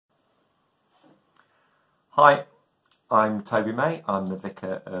Hi, I'm Toby May. I'm the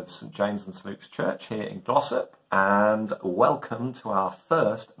vicar of St James and St Luke's Church here in Glossop, and welcome to our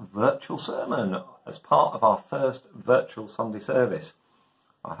first virtual sermon as part of our first virtual Sunday service.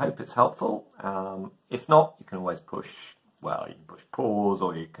 I hope it's helpful. If not, you can always push pause,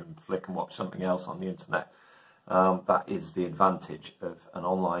 or you can flick and watch something else on the internet. That is the advantage of an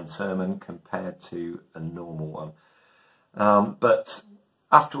online sermon compared to a normal one. But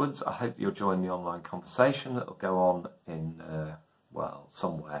afterwards, I hope you'll join the online conversation that will go on in,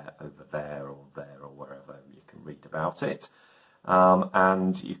 somewhere over there or wherever you can read about it.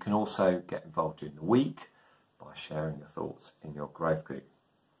 And you can also get involved during the week by sharing your thoughts in your growth group.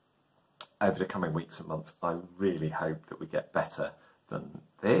 Over the coming weeks and months, I really hope that we get better than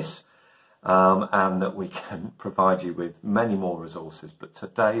this, and that we can provide you with many more resources. But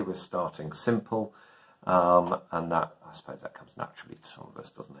today we're starting simple, and that, I suppose, that comes naturally to some of us,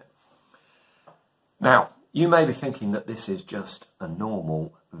 doesn't it? Now, you may be thinking that this is just a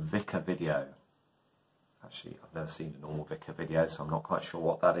normal vicar video. Actually, I've never seen a normal vicar video, so I'm not quite sure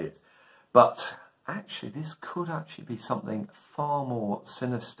what that is. But actually, this could actually be something far more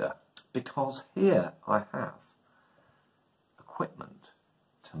sinister, because here I have equipment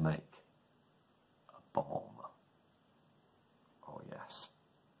to make a bomb. Oh yes.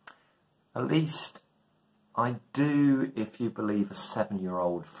 At least I do, if you believe a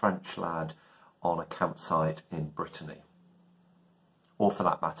 7-year-old French lad on a campsite in Brittany. Or for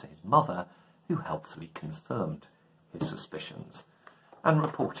that matter, his mother, who helpfully confirmed his suspicions and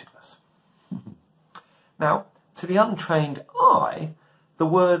reported us. Now, to the untrained eye, the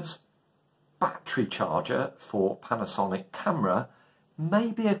words battery charger for Panasonic camera may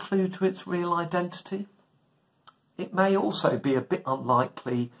be a clue to its real identity. It may also be a bit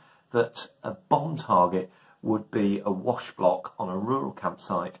unlikely that a bomb target would be a wash block on a rural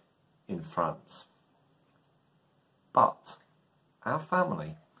campsite in France. But our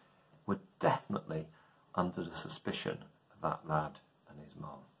family were definitely under the suspicion of that lad and his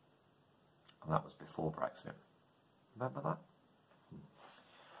mum. And that was before Brexit. Remember that?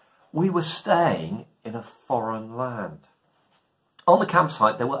 We were staying in a foreign land. On the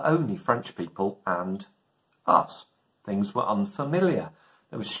campsite, there were only French people and us. Things were unfamiliar.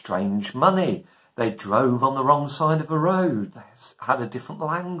 There was strange money. They drove on the wrong side of a road. They had a different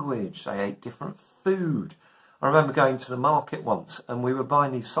language. They ate different food. I remember going to the market once and we were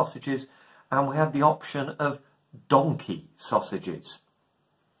buying these sausages and we had the option of donkey sausages.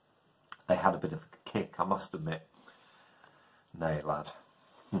 They had a bit of a kick, I must admit. Nay, lad.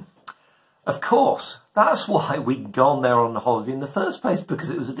 Of course, that's why we'd gone there on holiday in the first place, because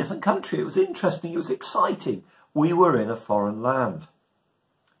it was a different country. It was interesting. It was exciting. We were in a foreign land.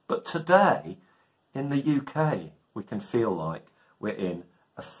 But today, in the UK, we can feel like we're in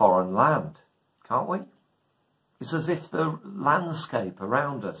a foreign land, can't we? It's as if the landscape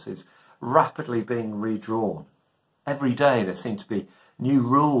around us is rapidly being redrawn. Every day there seem to be new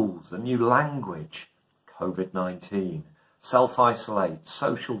rules, a new language, COVID-19, self-isolate,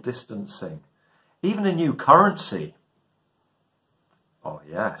 social distancing, even a new currency. Oh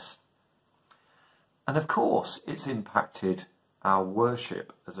yes. And of course, it's impacted our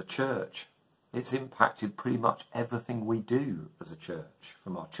worship as a church. It's impacted pretty much everything we do as a church,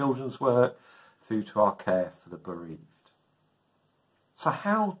 from our children's work through to our care for the bereaved. So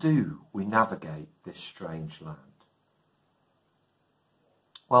how do we navigate this strange land?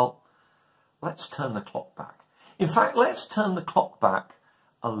 Well, let's turn the clock back. In fact, let's turn the clock back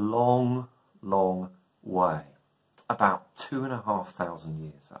a long, long way. About 2,500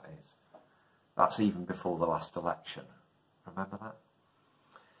 years, that is. That's even before the last election. Remember that?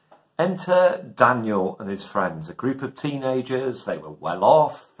 Enter Daniel and his friends, a group of teenagers. They were well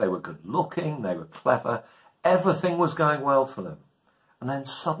off, they were good looking, they were clever. Everything was going well for them. And then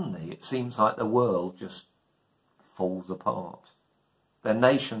suddenly it seems like the world just falls apart. Their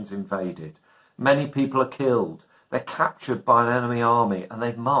nation's invaded. Many people are killed. They're captured by an enemy army and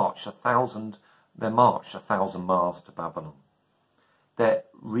they've marched 1,000 miles to Babylon. They're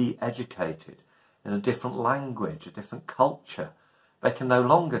re-educated in a different language, a different culture. They can no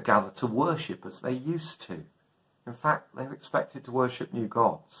longer gather to worship as they used to. In fact, they're expected to worship new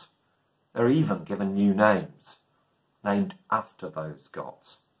gods. They're even given new names, named after those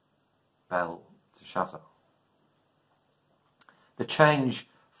gods. Bel to Shazar. The change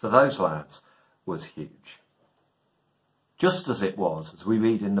for those lads was huge. Just as it was, as we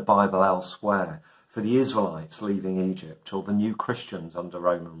read in the Bible elsewhere, for the Israelites leaving Egypt or the new Christians under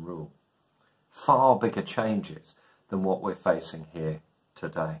Roman rule. Far bigger changes than what we're facing here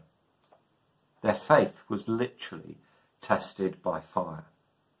today. Their faith was literally tested by fire.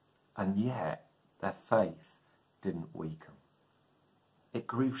 And yet their faith didn't weaken. It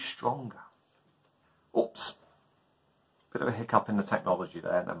grew stronger. Oops. Bit of a hiccup in the technology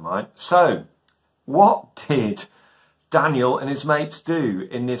there, never mind. So, what did Daniel and his mates do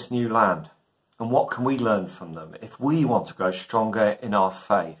in this new land? And what can we learn from them if we want to grow stronger in our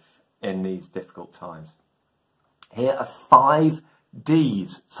faith in these difficult times? Here are 5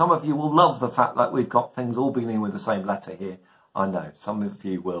 D's. Some of you will love the fact that we've got things all beginning with the same letter here. I know, some of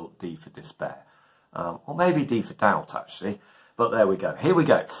you will D for despair. Or maybe D for doubt, actually. But there we go. Here we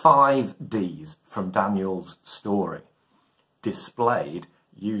go. 5 D's from Daniel's story, displayed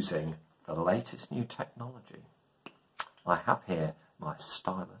using the latest new technology. I have here my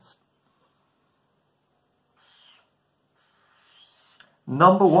stylus.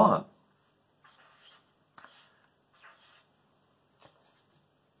 Number 1.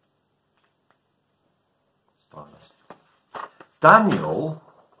 Stylus. Daniel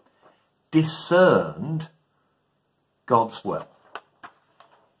discerned God's will.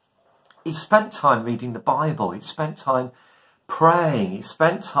 He spent time reading the Bible. He spent time praying. He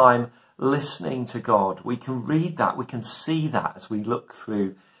spent time listening to God. We can read that. We can see that as we look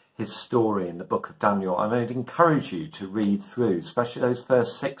through his story in the book of Daniel. And I'd encourage you to read through, especially those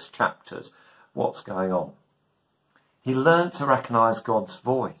first 6 chapters, what's going on. He learned to recognise God's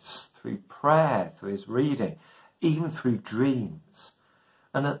voice through prayer, through his reading, even through dreams.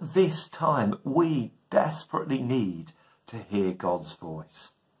 And at this time, we desperately need to hear God's voice,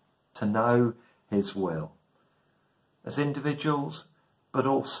 to know his will, as individuals, but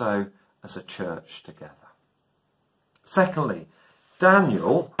also as a church together. Secondly,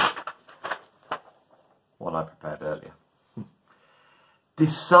 Daniel, what I prepared earlier,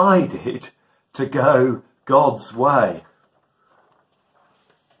 decided to go God's way.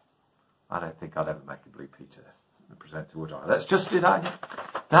 I don't think I'd ever make a Blue Peter presenter, would I? Let's just do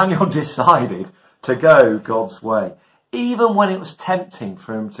that. Daniel decided to go God's way, even when it was tempting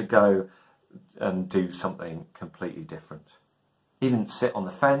for him to go and do something completely different. He didn't sit on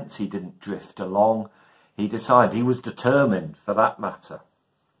the fence, he didn't drift along. He decided, he was determined, for that matter,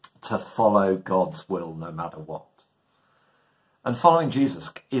 to follow God's will no matter what. And following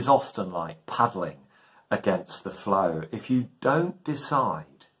Jesus is often like paddling against the flow. If you don't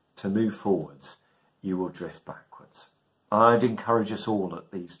decide to move forwards, you will drift backwards. I'd encourage us all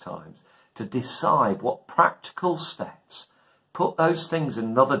at these times to decide what practical steps, put those things in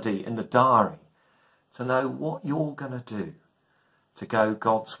another D in the diary, to know what you're going to do to go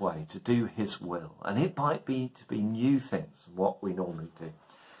God's way, to do his will. And it might be to be new things than what we normally do.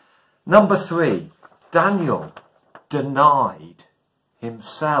 Number 3, Daniel denied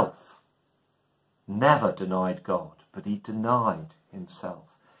himself. Never denied God, but he denied himself.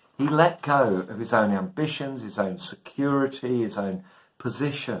 He let go of his own ambitions, his own security, his own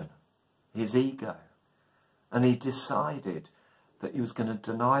position, his ego. And he decided that he was going to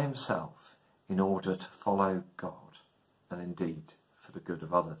deny himself in order to follow God, and indeed for the good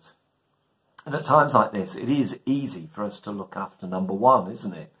of others. And at times like this, it is easy for us to look after number 1,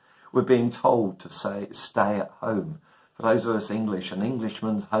 isn't it? We're being told to say, stay at home. For those of us English, an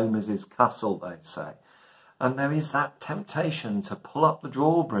Englishman's home is his castle, they say. And there is that temptation to pull up the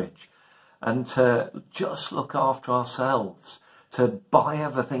drawbridge and to just look after ourselves, to buy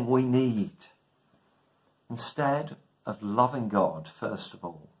everything we need, instead of loving God, first of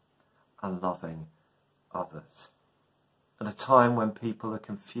all, and loving others. At a time when people are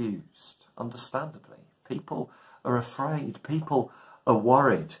confused, understandably. People are afraid. People are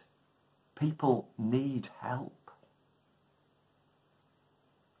worried. People need help.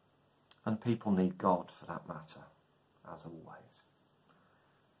 And people need God, for that matter, as always.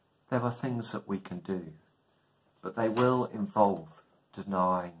 There are things that we can do, but they will involve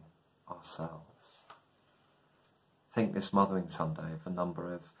denying ourselves. Think this Mothering Sunday of a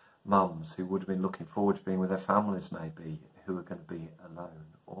number of mums who would have been looking forward to being with their families, maybe, who are going to be alone,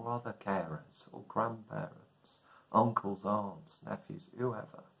 or other carers, or grandparents, uncles, aunts, nephews,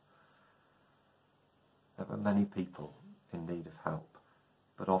 whoever. There are many people in need of help.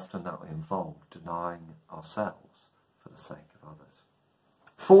 But often that will involve denying ourselves for the sake of others.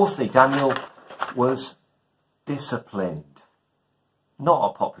 Fourthly, Daniel was disciplined.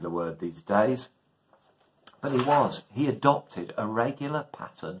 Not a popular word these days, but he was. He adopted a regular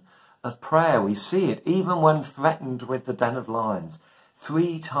pattern of prayer. We see it even when threatened with the den of lions,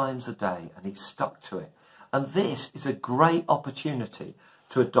 3 times a day, and he stuck to it. And this is a great opportunity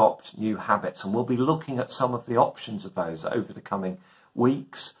to adopt new habits, and we'll be looking at some of the options of those over the coming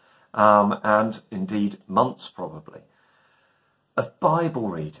weeks and indeed months probably, of Bible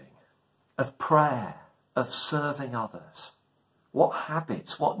reading, of prayer, of serving others, What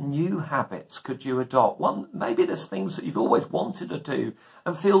habits, what new habits could you adopt? Maybe there's things that you've always wanted to do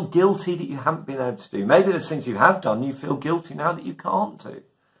and feel guilty that you haven't been able to do. Maybe there's things you have done, you feel guilty now that you can't do.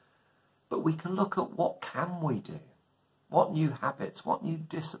 But we can look at what can we do? What new habits, what new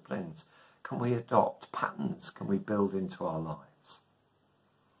disciplines can we adopt? Patterns can we build into our lives?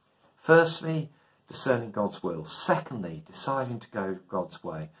 Firstly, discerning God's will. Secondly, deciding to go God's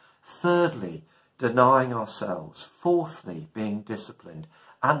way. Thirdly, denying ourselves. Fourthly, being disciplined.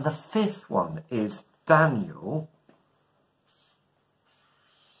 And the fifth one is Daniel.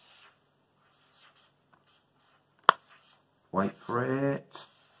 Wait for it.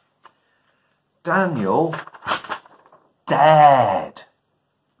 Daniel dared.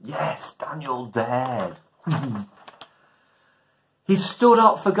 Yes, Daniel dared. He stood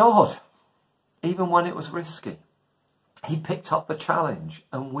up for God, even when it was risky. He picked up the challenge,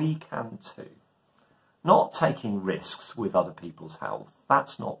 and we can too. Not taking risks with other people's health.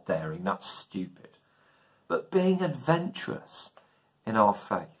 That's not daring, that's stupid. But being adventurous in our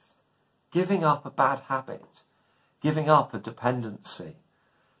faith. Giving up a bad habit. Giving up a dependency.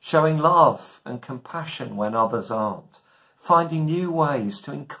 Showing love and compassion when others aren't. Finding new ways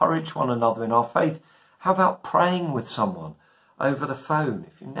to encourage one another in our faith. How about praying with someone over the phone?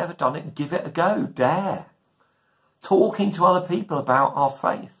 If you've never done it, give it a go. Dare. Talking to other people about our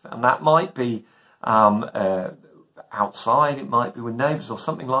faith. And that might be outside, it might be with neighbours or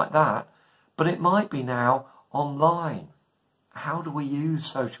something like that, but it might be now online. How do we use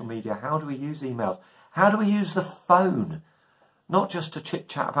social media? How do we use emails? How do we use the phone? Not just to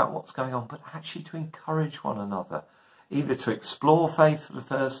chit-chat about what's going on, but actually to encourage one another, either to explore faith for the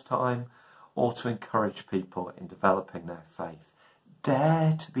first time or to encourage people in developing their faith.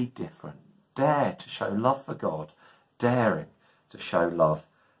 Dare to be different. Dare to show love for God. Daring to show love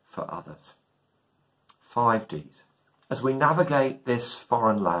for others. 5 Ds. As we navigate this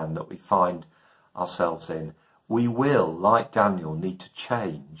foreign land that we find ourselves in, we will, like Daniel, need to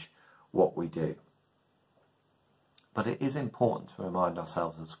change what we do. But it is important to remind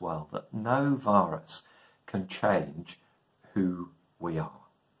ourselves as well that no virus can change who we are.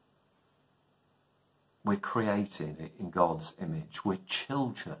 We're created in God's image. We're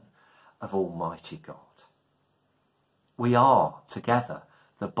children of Almighty God. We are, together,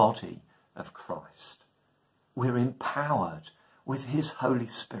 the body of Christ. We're empowered with his Holy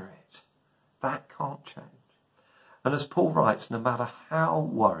Spirit. That can't change. And as Paul writes, no matter how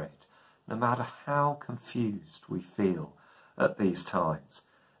worried, no matter how confused we feel at these times,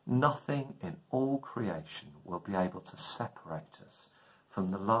 nothing in all creation will be able to separate us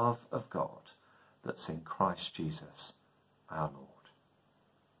from the love of God that's in Christ Jesus our Lord.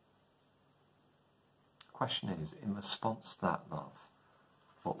 The question is, in response to that love,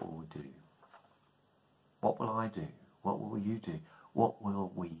 what will we do? What will I do? What will you do? What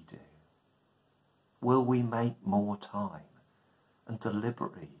will we do? Will we make more time and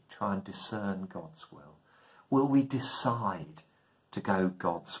deliberately try and discern God's will? Will we decide to go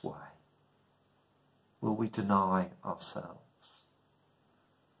God's way? Will we deny ourselves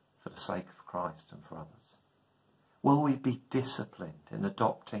for the sake of Christ and for others? Will we be disciplined in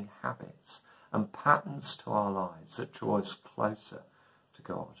adopting habits and patterns to our lives that draw us closer to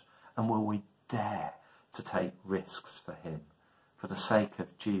God? And will we dare to take risks for him, for the sake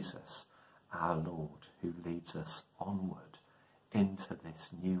of Jesus, our Lord, who leads us onward into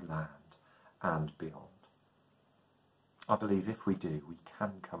this new land and beyond? I believe if we do, we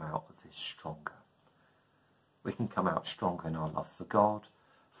can come out of this stronger. We can come out stronger in our love for God,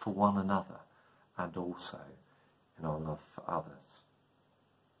 for one another, and also in our love for others.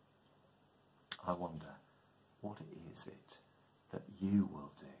 I wonder, what is it that you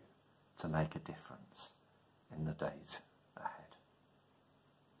will do to make a difference in the days